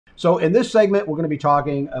So in this segment, we're going to be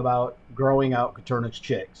talking about growing out Coturnix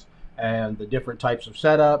chicks and the different types of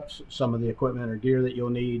setups, some of the equipment or gear that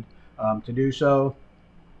you'll need to do so.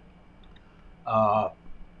 Uh,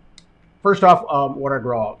 First off, what are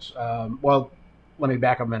growouts? Well, let me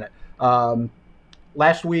back a minute.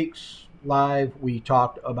 Last week's live, we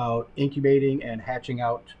talked about incubating and hatching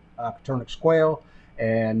out Coturnix quail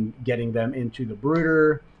and getting them into the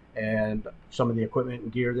brooder and some of the equipment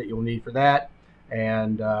and gear that you'll need for that.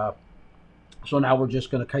 And so now we're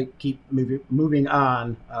just going to keep moving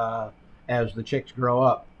on as the chicks grow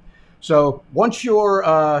up. So once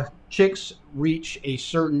your chicks reach a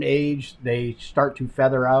certain age, they start to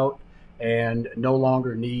feather out and no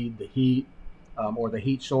longer need the heat or the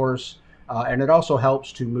heat source. And it also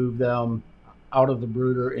helps to move them out of the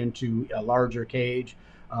brooder into a larger cage.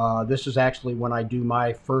 This is actually when I do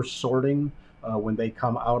my first sorting. When they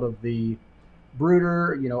come out of the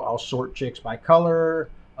brooder, I'll sort chicks by color,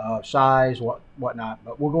 size, whatnot.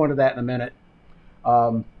 But we'll go into that in a minute.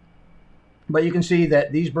 But you can see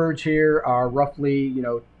that these birds here are roughly,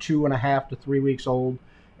 2.5 to 3 weeks old.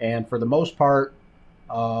 And for the most part,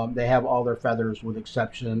 they have all their feathers with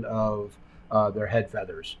exception of their head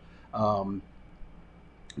feathers.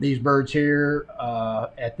 These birds here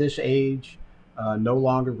at this age no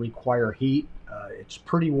longer require heat. It's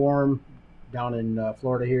pretty warm down in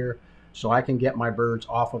Florida here, so I can get my birds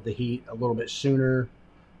off of the heat a little bit sooner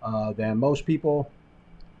than most people.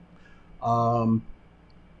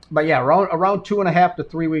 But yeah, around 2.5 to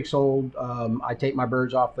 3 weeks old, I take my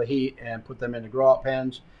birds off the heat and put them into grow-out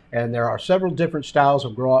pens. And there are several different styles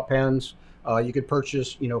of grow-out pens. You could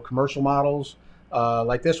purchase, commercial models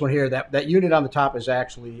like this one here. That unit on the top is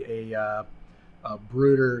actually a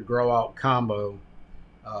brooder grow-out combo,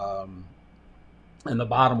 and the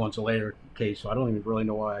bottom one's a layer case. So I don't even really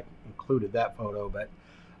know why I included that photo. But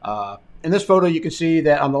in this photo, you can see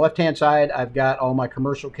that on the left-hand side, I've got all my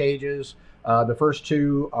commercial cages. The first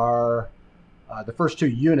two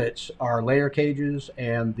units are layer cages,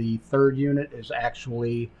 and the third unit is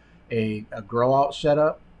actually a grow out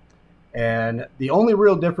setup. And the only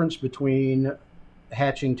real difference between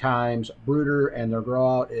Hatching Time's brooder and their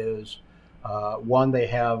grow out is one,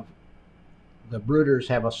 the brooders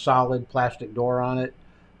have a solid plastic door on it,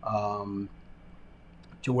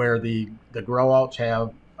 to where the grow outs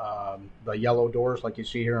have the yellow doors like you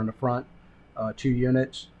see here in the front, 2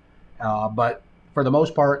 units. But for the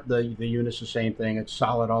most part, the unit's the same thing. It's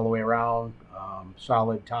solid all the way around,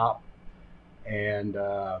 solid top, and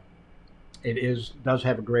it does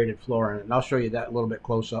have a graded floor in it. And I'll show you that a little bit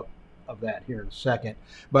close up of that here in a second.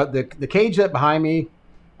 But the cage that behind me,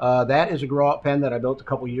 that is a grow out pen that I built a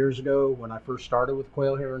couple years ago when I first started with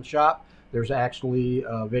quail here in the shop. There's actually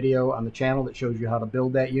a video on the channel that shows you how to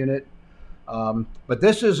build that unit. But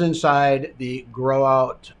this is inside the grow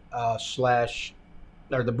out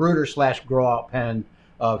or the brooder / grow out pen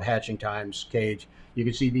of Hatching Time's cage. You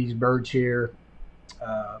can see these birds here.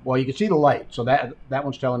 Well, you can see the light, so that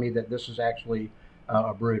one's telling me that this is actually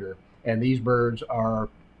a brooder. And these birds are,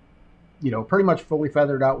 pretty much fully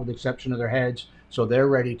feathered out with the exception of their heads, so they're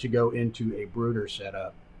ready to go into a brooder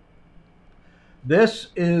setup. This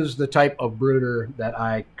is the type of brooder that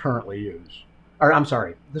I currently use. Or I'm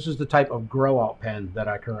sorry, this is the type of grow out pen that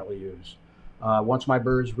I currently use. Once my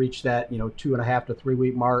birds reach that 2.5 to 3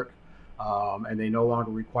 week mark, and they no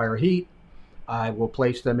longer require heat, I will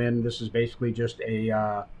place them in. This is basically just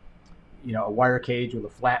a wire cage with a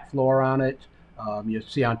flat floor on it. You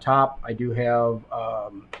see on top, I do have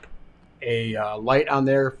a light on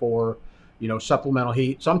there for supplemental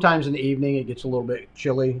heat. Sometimes in the evening it gets a little bit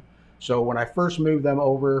chilly, so when I first move them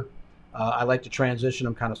over, I like to transition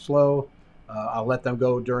them kind of slow. I'll let them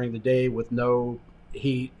go during the day with no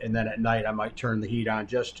heat, and then at night I might turn the heat on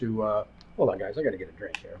just to hold on guys, I gotta get a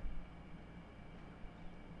drink here.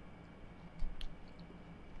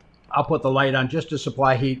 I'll put the light on just to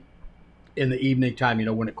supply heat in the evening time,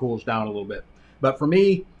 when it cools down a little bit. But for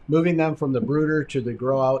me, moving them from the brooder to the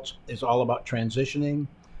grow outs is all about transitioning.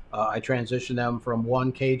 I transition them from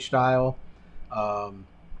one cage style, and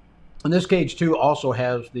this cage too also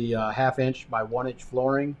has the 1/2 inch by 1 inch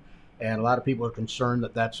flooring. And a lot of people are concerned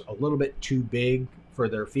that that's a little bit too big for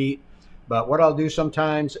their feet. But what I'll do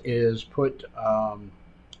sometimes is put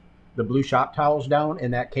the blue shop towels down in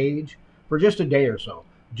that cage for just a day or so.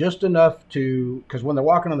 Just enough because when they're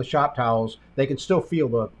walking on the shop towels, they can still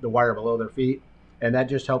feel the wire below their feet. And that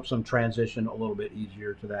just helps them transition a little bit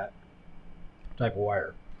easier to that type of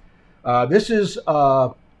wire. This is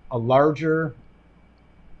a larger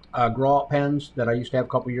grow out pens that I used to have a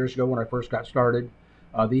couple years ago when I first got started.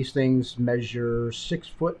 These things measure 6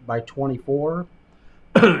 foot by 24.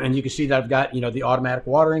 And you can see that I've got, the automatic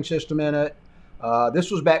watering system in it.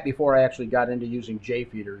 This was back before I actually got into using J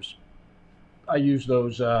feeders. I use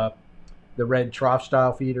those, the red trough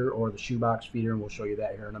style feeder or the shoebox feeder, and we'll show you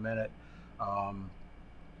that here in a minute.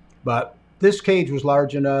 But this cage was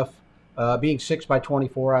large enough, being 6 by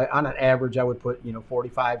 24. On an average, I would put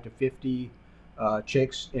 45 to 50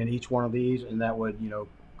 chicks in each one of these, and that would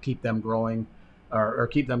keep them growing, or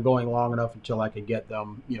keep them going long enough until I could get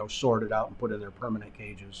them sorted out and put in their permanent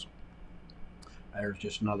cages. There's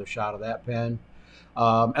just another shot of that pen.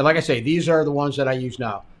 And like I say, these are the ones that I use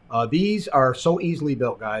now. These are so easily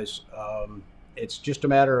built, guys. It's just a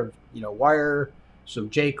matter of wire, some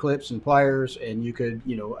J clips and pliers, and you could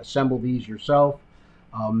assemble these yourself.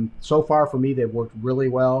 So far for me, they've worked really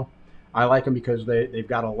well. I like them because they've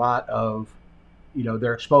got a lot of,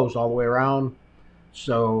 they're exposed all the way around,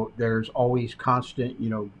 so there's always constant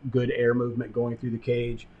good air movement going through the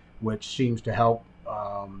cage, which seems to help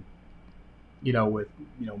with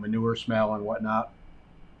manure smell and whatnot.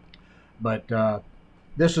 But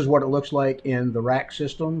this is what it looks like in the rack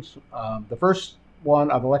systems. The first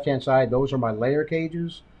one on the left hand side, those are my layer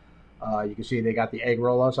cages. You can see they got the egg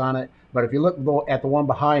roll-outs on it. But if you look at the one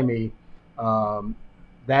behind me,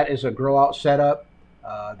 that is a grow out setup.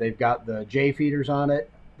 They've got the J feeders on it.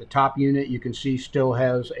 The top unit you can see still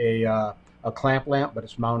has a clamp lamp, but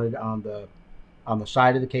it's mounted on the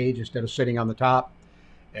side of the cage instead of sitting on the top.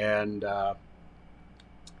 And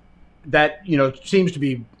that seems to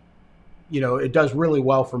be it does really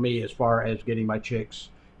well for me as far as getting my chicks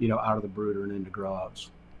out of the brooder and into grow outs.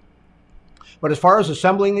 But as far as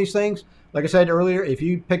assembling these things, like I said earlier, if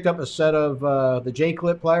you picked up a set of the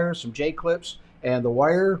J-clip pliers, some J-clips, and the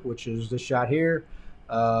wire, which is this shot here,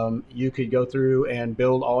 you could go through and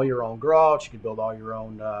build all your own grow outs. You could build all your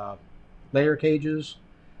own layer cages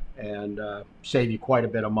and save you quite a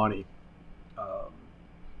bit of money.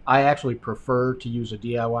 I actually prefer to use a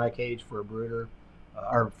DIY cage for a brooder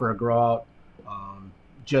or for a grow out,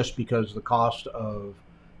 just because the cost of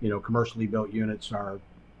commercially built units are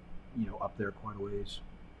up there quite a ways.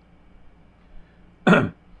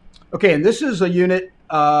 Okay, and this is a unit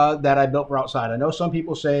that I built for outside. I know some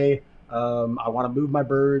people say I want to move my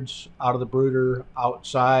birds out of the brooder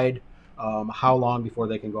outside. How long before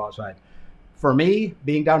they can go outside? For me,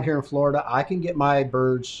 being down here in Florida, I can get my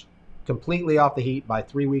birds completely off the heat by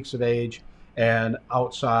 3 weeks of age and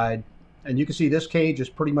outside. And you can see this cage is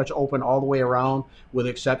pretty much open all the way around, with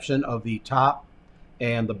the exception of the top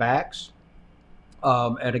and the backs.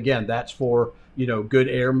 And again, that's for good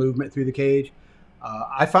air movement through the cage.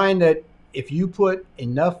 I find that if you put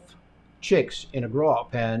enough chicks in a grow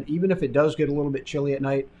out pen, even if it does get a little bit chilly at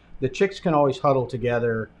night, the chicks can always huddle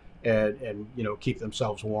together and keep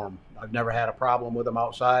themselves warm. I've never had a problem with them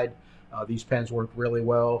outside. These pens work really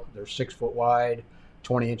well. They're 6 foot wide,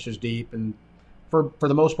 20 inches deep, and for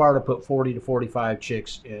the most part, I put 40 to 45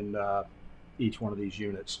 chicks in each one of these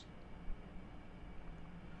units.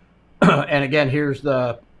 And again, here's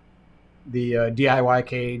the DIY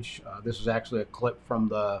cage. This is actually a clip from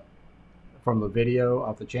the video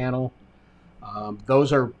off the channel.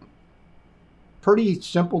 Those are pretty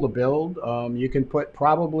simple to build. You can put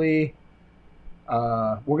probably,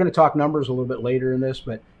 we're going to talk numbers a little bit later in this,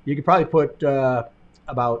 but you could probably put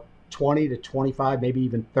about 20 to 25, maybe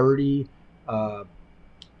even 30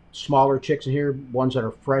 smaller chicks in here, ones that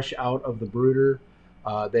are fresh out of the brooder.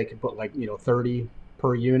 They can put like 30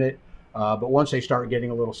 per unit. But once they start getting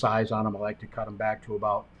a little size on them, I like to cut them back to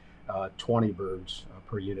about 20 birds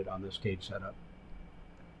per unit on this cage setup.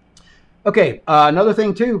 Okay, another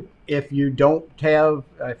thing too, if you're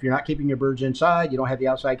not keeping your birds inside, you don't have the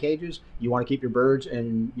outside cages, you want to keep your birds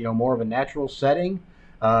in more of a natural setting,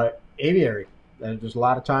 aviary. There's a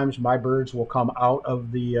lot of times my birds will come out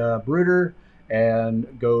of the brooder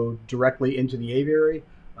and go directly into the aviary.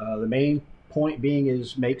 The main point being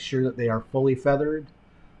is make sure that they are fully feathered.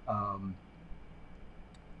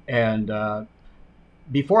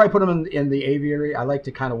 Before I put them in the aviary, I like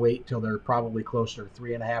to kind of wait till they're probably closer to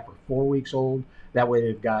 3.5 or 4 weeks old. That way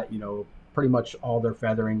they've got, pretty much all their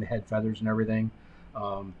feathering, the head feathers and everything.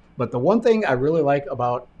 But the one thing I really like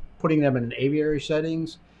about putting them in an aviary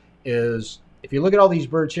settings is, if you look at all these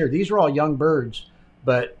birds here, these are all young birds,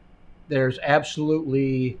 but there's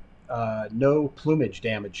absolutely no plumage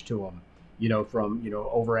damage to them, from,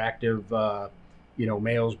 overactive,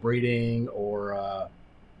 males breeding or,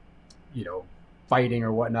 fighting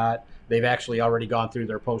or whatnot. They've actually already gone through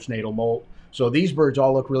their postnatal molt. So these birds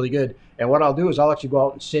all look really good. And what I'll do is I'll actually go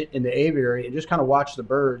out and sit in the aviary and just kind of watch the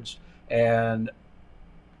birds. And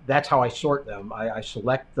that's how I sort them. I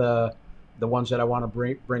select the ones that I want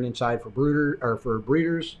to bring inside for brooder or for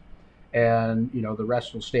breeders. and the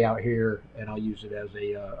rest will stay out here, and I'll use it as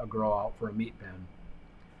a grow out for a meat pen.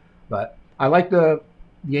 But I like the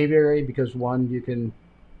aviary because, one, you can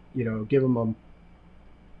give them a,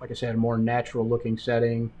 like I said, a more natural looking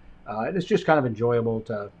setting. And it's just kind of enjoyable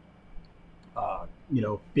to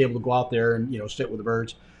be able to go out there and sit with the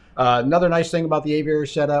birds. Another nice thing about the aviary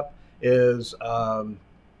setup is the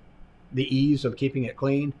ease of keeping it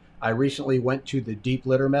clean. I recently went to the deep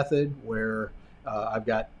litter method where I've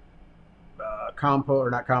got compost, or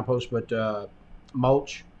not compost, but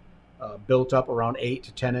mulch built up around 8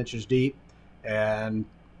 to 10 inches deep, and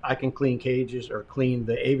I can clean cages or clean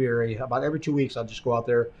the aviary about every 2 weeks. I'll just go out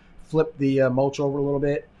there, flip the mulch over a little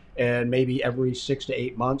bit, and maybe every 6 to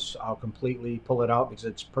 8 months I'll completely pull it out because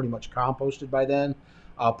it's pretty much composted by then.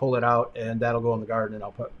 I'll pull it out, and that'll go in the garden, and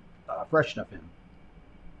I'll put fresh stuff in.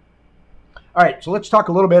 All right, so let's talk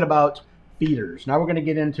a little bit about feeders. Now we're going to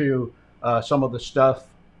get into some of the stuff.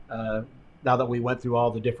 Now that we went through all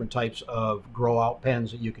the different types of grow out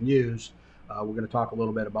pens that you can use, we're going to talk a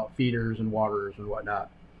little bit about feeders and waterers and whatnot,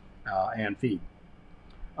 and feed.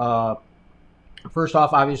 First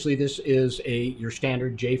off, obviously, this is your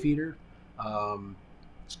standard J feeder.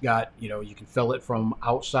 It's got, you can fill it from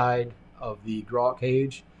outside of the grow out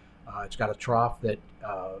cage. It's got a trough that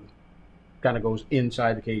kind of goes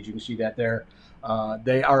inside the cage. You can see that there.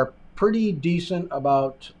 They are pretty decent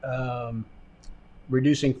about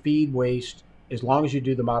reducing feed waste as long as you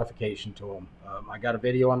do the modification to them. I got a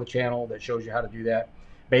video on the channel that shows you how to do that.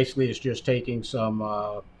 Basically, it's just taking some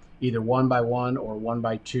either 1x1 or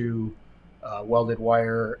 1x2 welded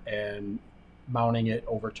wire and mounting it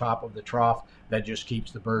over top of the trough. That just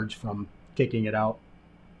keeps the birds from kicking it out.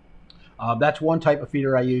 That's one type of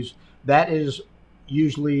feeder I use. That is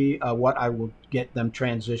usually what I will get them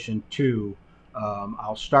transitioned to.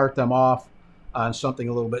 I'll start them off on something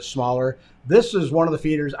a little bit smaller. This is one of the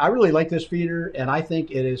feeders. I really like this feeder, and I think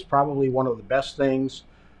it is probably one of the best things,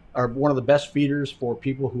 or one of the best feeders for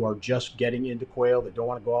people who are just getting into quail that don't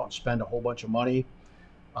want to go out and spend a whole bunch of money.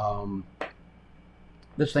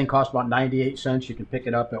 This thing costs about 98 cents. You can pick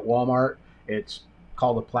it up at Walmart. It's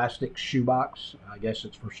called a plastic shoebox. I guess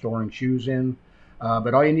it's for storing shoes in.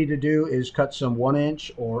 But all you need to do is cut some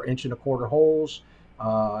 1-inch or 1.25-inch holes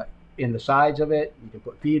in the sides of it. You can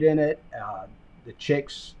put feed in it. The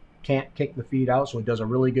chicks can't kick the feed out, so it does a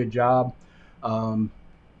really good job. And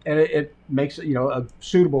it makes it, a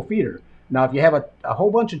suitable feeder. Now, if you have a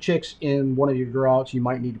whole bunch of chicks in one of your grow outs, you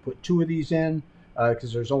might need to put 2 of these in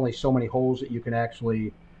because there's only so many holes that you can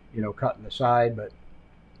actually, cut in the side. But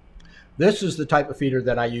this is the type of feeder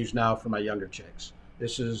that I use now for my younger chicks.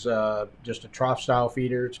 This is just a trough style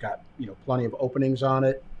feeder. It's got, plenty of openings on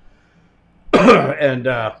it. And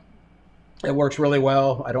it works really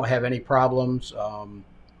well. I don't have any problems.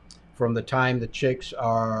 From the time the chicks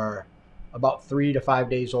are about 3 to 5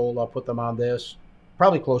 days old, I'll put them on this,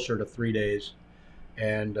 probably closer to 3 days.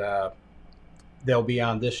 And they'll be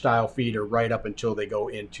on this style feeder right up until they go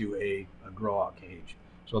into a grow out cage.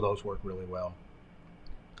 So those work really well.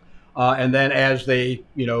 And then as they,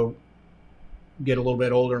 get a little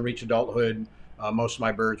bit older and reach adulthood, most of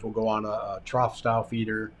my birds will go on a trough style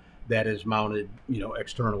feeder that is mounted,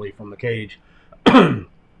 externally from the cage.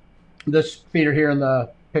 This feeder here in the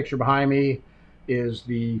picture behind me is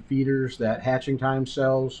the feeders that Hatching Time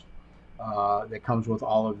sells. That comes with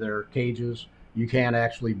all of their cages. You can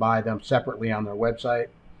actually buy them separately on their website.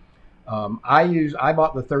 I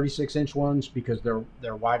bought the 36-inch ones because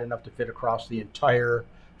they're wide enough to fit across the entire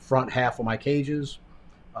front half of my cages.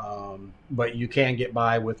 But you can get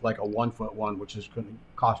by with like a 1-foot one, which is going to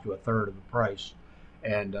cost you a third of the price.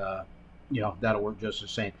 And, that'll work just the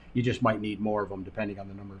same. You just might need more of them depending on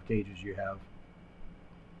the number of cages you have.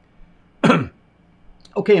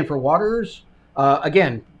 Okay, and for waterers,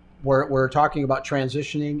 again, we're talking about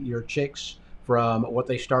transitioning your chicks from what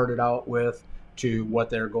they started out with to what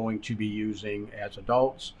they're going to be using as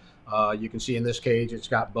adults. You can see in this cage, it's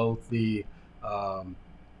got both the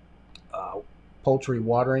poultry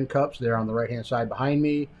watering cups there on the right hand side behind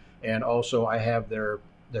me, and also I have their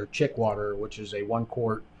chick water, which is a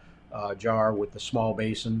 1-quart jar with the small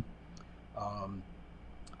basin.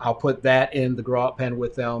 I'll put that in the grow out pen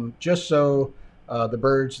with them just so the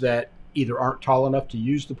birds that either aren't tall enough to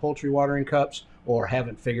use the poultry watering cups or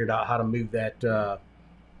haven't figured out how to move that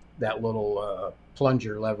that little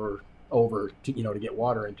plunger lever over to to get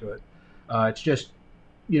water into it. It's just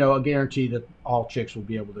a guarantee that all chicks will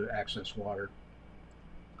be able to access water.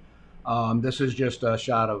 This is just a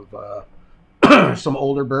shot of some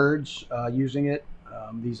older birds using it.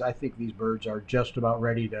 I think these birds are just about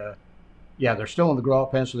ready to, they're still in the grow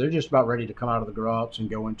out pen, so they're just about ready to come out of the grow outs and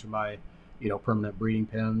go into my permanent breeding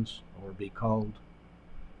pens, or be culled.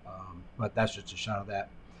 But that's just a shot of that.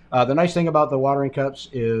 The nice thing about the watering cups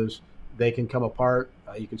is they can come apart.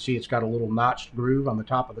 You can see it's got a little notched groove on the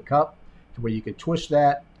top of the cup to where you can twist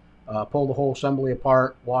that, pull the whole assembly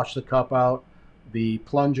apart, wash the cup out. The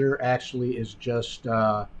plunger actually is just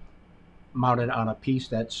mounted on a piece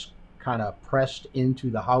that's kind of pressed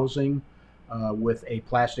into the housing with a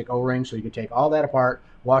plastic O-ring. So you can take all that apart,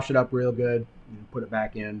 wash it up real good, and put it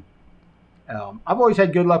back in. I've always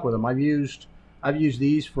had good luck with them. I've used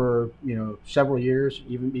these for several years,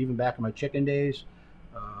 even back in my chicken days.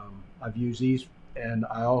 I've used these, and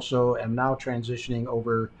I also am now transitioning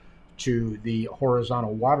over to the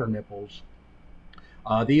horizontal water nipples.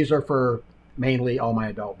 These are for mainly all my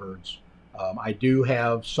adult birds. I do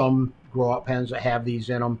have some grow out pens that have these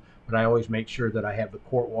in them, but I always make sure that I have the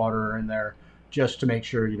quart water in there just to make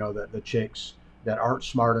sure that the chicks that aren't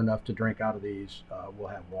smart enough to drink out of these will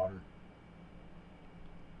have water.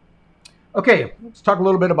 Okay, let's talk a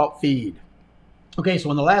little bit about feed. Okay, so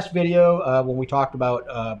in the last video, when we talked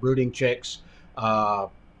about brooding chicks,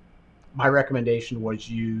 my recommendation was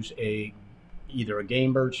use either a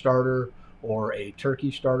game bird starter or a turkey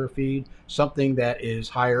starter feed, something that is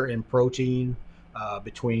higher in protein,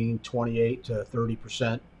 between 28 to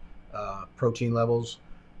 30% protein levels.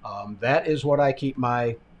 That is what I keep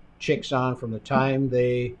my chicks on from the time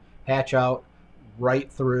they hatch out right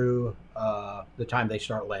through the time they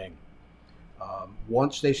start laying.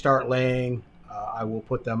 Once they start laying, I will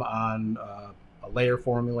put them on a layer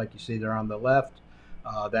formula like you see there on the left.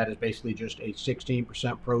 That is basically just a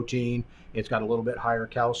 16% protein. It's got a little bit higher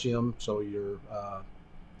calcium, so your,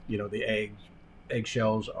 the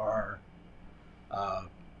eggshells are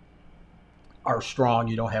strong.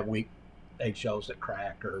 You don't have weak eggshells that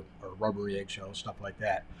crack or rubbery eggshells, stuff like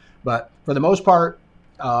that. But for the most part,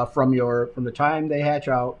 from the time they hatch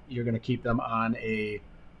out, you're going to keep them on a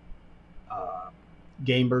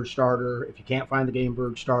game bird starter. If you can't find the game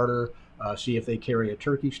bird starter, see if they carry a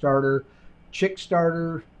turkey starter. Chick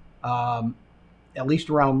starter, at least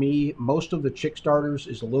around me, most of the chick starters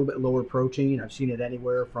is a little bit lower protein. I've seen it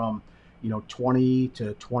anywhere from 20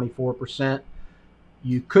 to 24%.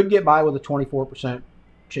 You could get by with a 24%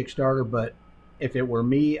 chick starter, but if it were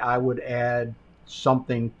me, I would add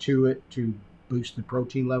something to it to boost the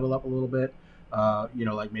protein level up a little bit.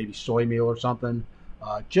 Like maybe soy meal or something.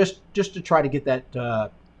 Just to try to get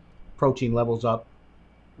that protein levels up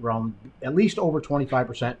around at least over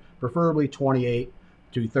 25%, preferably 28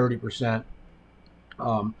 to 30%.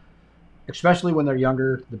 Especially when they're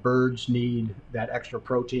younger, the birds need that extra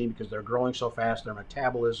protein because they're growing so fast. Their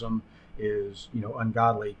metabolism is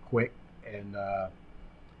ungodly quick, and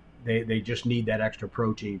they just need that extra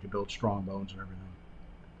protein to build strong bones and everything.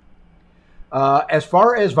 As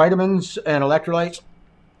far as vitamins and electrolytes,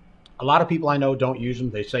 a lot of people I know don't use them.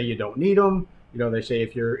 They say you don't need them. They say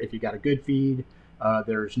if you got a good feed,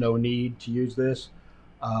 there's no need to use this.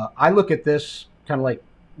 I look at this kind of like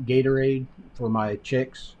Gatorade for my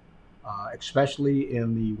chicks, especially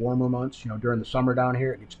in the warmer months. During the summer down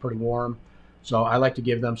here, it gets pretty warm. So I like to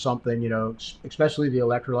give them something, especially the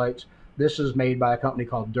electrolytes. This is made by a company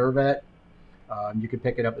called Durvet. You can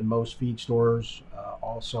pick it up in most feed stores.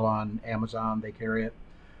 Also on Amazon, they carry it.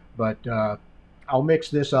 But I'll mix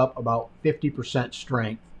this up about 50%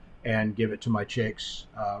 strength and give it to my chicks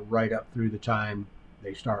right up through the time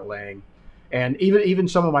they start laying. And even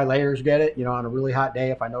some of my layers get it. On a really hot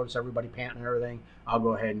day, if I notice everybody panting and everything, I'll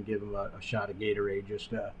go ahead and give them a shot of Gatorade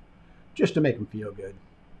just to make them feel good.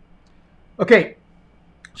 Okay,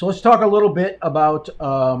 so let's talk a little bit about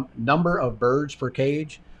number of birds per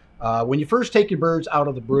cage. When you first take your birds out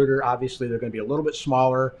of the brooder, obviously they're going to be a little bit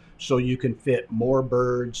smaller, so you can fit more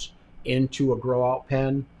birds into a grow-out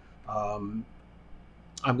pen. I'm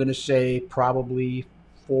going to say probably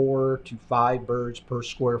 4 to 5 birds per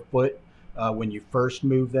square foot when you first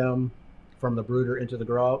move them from the brooder into the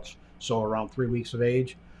grow-outs, so around 3 weeks of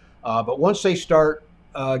age. But once they start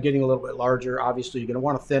getting a little bit larger, obviously you're going to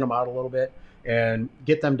want to thin them out a little bit and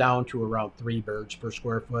get them down to around 3 birds per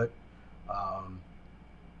square foot.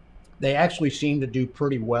 They actually seem to do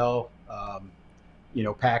pretty well,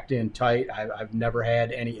 packed in tight. I've never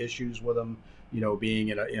had any issues with them, being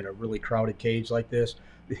in a really crowded cage like this.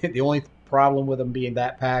 The only problem with them being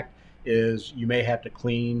that packed is you may have to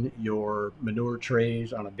clean your manure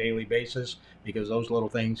trays on a daily basis because those little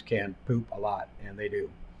things can poop a lot, and they do.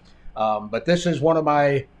 But this is one of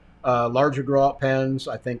my larger grow-out pens.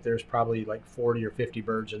 I think there's probably like 40 or 50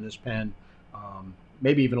 birds in this pen.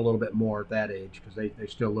 Maybe even a little bit more at that age because they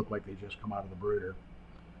still look like they just come out of the brooder.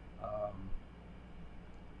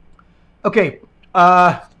 Okay,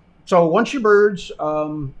 so once your birds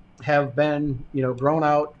have been, grown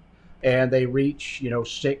out and they reach,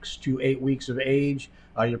 6 to 8 weeks of age,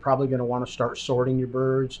 you're probably going to want to start sorting your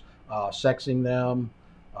birds, sexing them.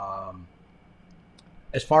 Um,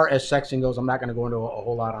 as far as sexing goes, I'm not going to go into a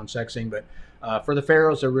whole lot on sexing, but for the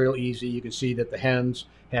pharaohs, they're real easy. You can see that the hens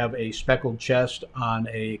have a speckled chest on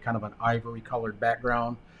a kind of an ivory colored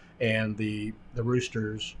background, and the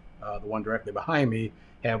roosters, the one directly behind me,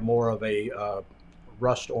 have more of a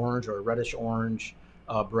rust orange or reddish orange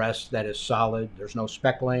breast that is solid. There's no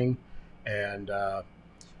speckling, and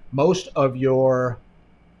most of your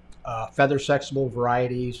feather sexable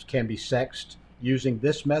varieties can be sexed using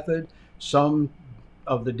this method. Some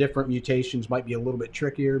of the different mutations might be a little bit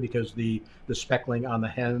trickier because the speckling on the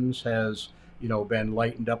hens has, been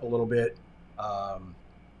lightened up a little bit. Um,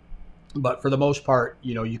 but for the most part,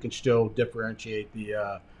 you can still differentiate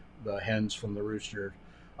the hens from the rooster.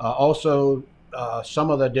 Also,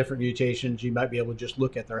 some of the different mutations you might be able to just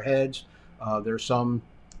look at their heads. There's some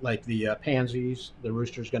like the pansies. The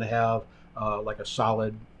rooster's going to have like a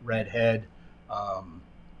solid red head. Um,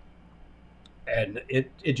 and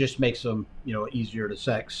it just makes them easier to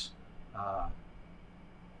sex uh,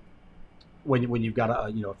 when you've got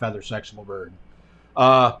a feather sexable bird.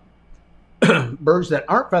 Uh, Birds that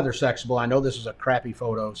aren't feather sexable, I know this is a crappy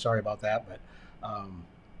photo. Sorry about that, but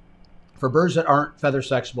for birds that aren't feather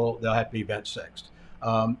sexable, they'll have to be vent sexed.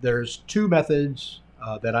 There's two methods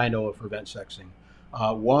that I know of for vent sexing.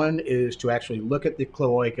 One is to actually look at the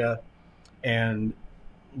cloaca and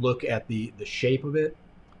look at the shape of it.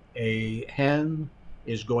 A hen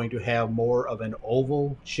is going to have more of an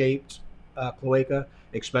oval shaped cloaca,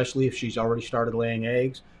 especially if she's already started laying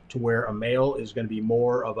eggs, to where a male is going to be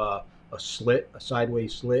more of a slit, a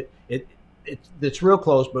sideways slit. It's real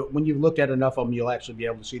close, but when you've looked at enough of them, you'll actually be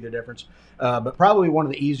able to see the difference. But probably one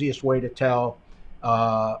of the easiest way to tell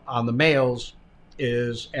on the males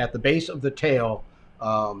is at the base of the tail.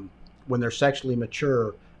 When they're sexually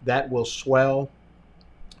mature, that will swell,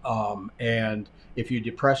 and if you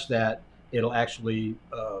depress that, it'll actually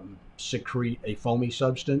secrete a foamy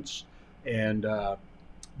substance, and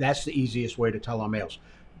that's the easiest way to tell on males.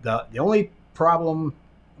 The only problem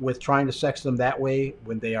with trying to sex them that way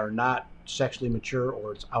when they are not sexually mature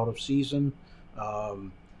or it's out of season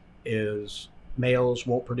um, is males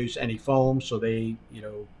won't produce any foam, so the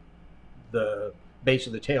base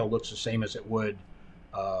of the tail looks the same as it would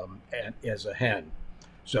as a hen.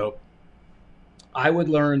 So I would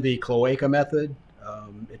learn the cloaca method.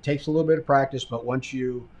 It takes a little bit of practice, but once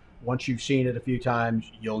you've seen it a few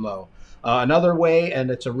times, you'll know. Another way, and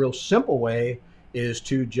it's a real simple way, is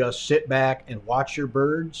to just sit back and watch your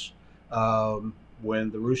birds.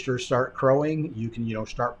 When the roosters start crowing, you can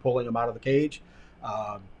start pulling them out of the cage.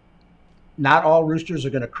 Um, Not all roosters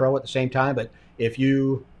are going to crow at the same time, but if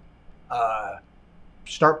you uh,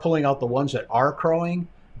 start pulling out the ones that are crowing,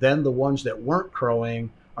 then the ones that weren't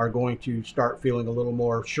crowing are going to start feeling a little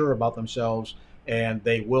more sure about themselves, and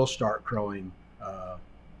they will start crowing. Uh,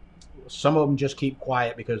 some of them just keep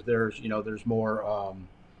quiet because there's more uh,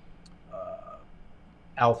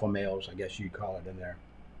 alpha males, I guess you'd call it, in there.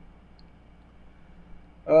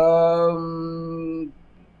 Um,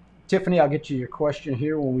 Tiffany, I'll get you your question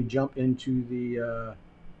here when we jump into the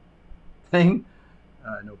thing.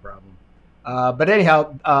 No problem. But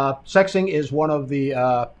anyhow, sexing is one of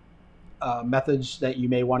the methods that you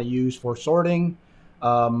may want to use for sorting.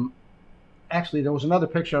 Um, Actually, there was another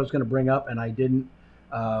picture I was going to bring up, and I didn't.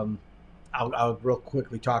 Um, I'll real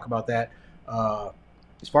quickly talk about that. Uh,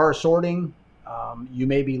 as far as sorting, you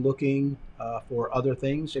may be looking for other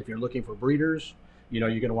things. If you're looking for breeders, you're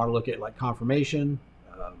going to want to look at like conformation,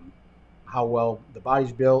 um, how well the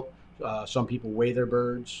body's built. Some people weigh their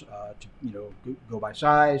birds to go by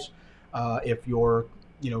size. If you're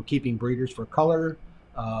keeping breeders for color,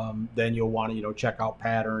 then you'll want to check out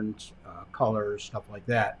patterns, colors, stuff like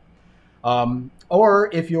that. Or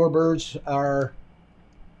if your birds are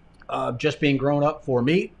just being grown up for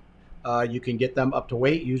meat, you can get them up to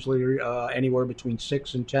weight, usually anywhere between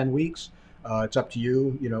 6 and 10 weeks. It's up to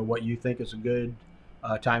you, what you think is a good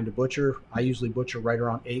time to butcher. I usually butcher right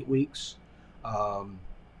around 8 weeks. Um,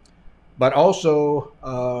 but also,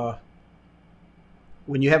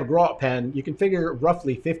 when you have a grow out pen, you can figure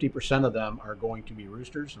roughly 50% of them are going to be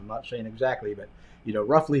roosters. I'm not saying exactly, but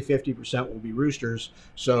roughly 50% will be roosters.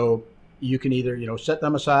 So you can either set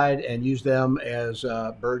them aside and use them as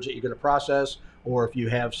birds that you're going to process, or if you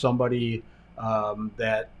have somebody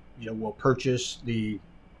that will purchase the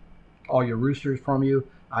all your roosters from you.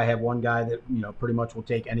 I have one guy that pretty much will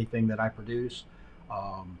take anything that I produce.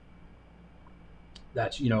 Um,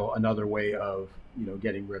 that's another way of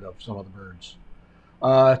getting rid of some of the birds.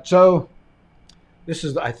 So This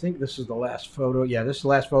is, I think this is the last photo. Yeah, this is the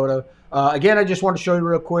last photo. Again, I just want to show you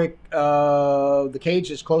real quick. The cage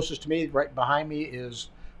that's closest to me, right behind me, is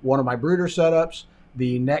one of my brooder setups.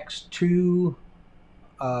 The next two,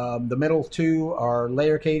 the middle two, are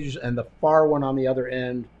layer cages, and the far one on the other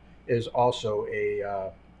end is also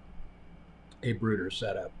a brooder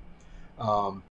setup. Um,